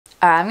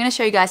Alright, I'm going to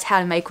show you guys how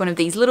to make one of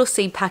these little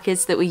seed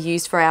packets that we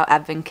used for our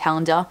advent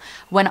calendar.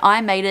 When I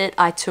made it,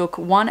 I took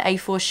one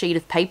A4 sheet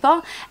of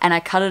paper and I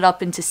cut it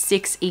up into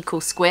 6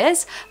 equal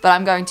squares, but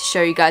I'm going to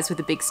show you guys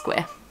with a big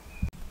square.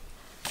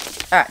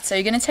 Alright, so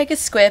you're going to take a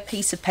square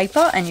piece of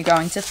paper and you're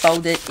going to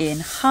fold it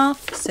in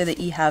half so that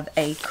you have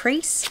a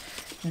crease.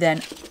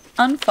 Then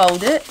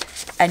unfold it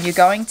and you're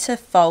going to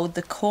fold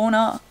the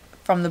corner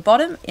from the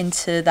bottom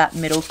into that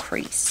middle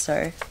crease.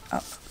 So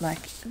up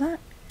like that.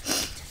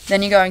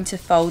 Then you're going to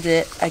fold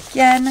it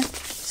again,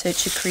 so it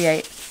should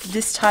create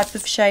this type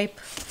of shape.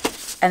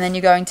 And then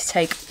you're going to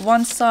take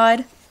one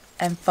side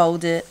and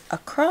fold it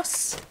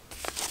across,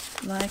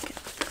 like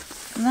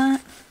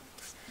that.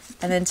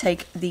 And then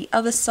take the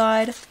other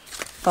side,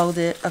 fold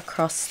it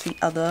across the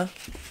other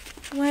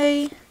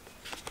way,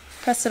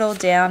 press it all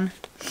down.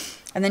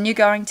 And then you're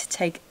going to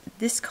take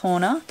this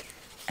corner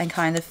and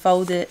kind of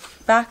fold it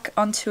back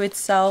onto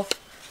itself.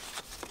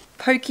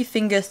 Poke your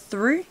finger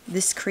through.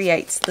 This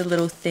creates the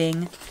little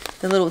thing,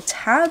 the little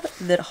tab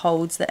that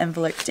holds the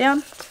envelope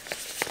down.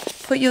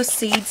 Put your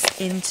seeds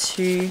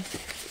into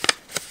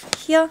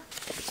here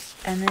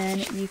and then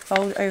you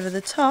fold over the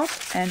top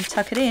and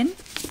tuck it in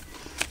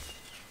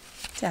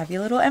to have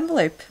your little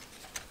envelope.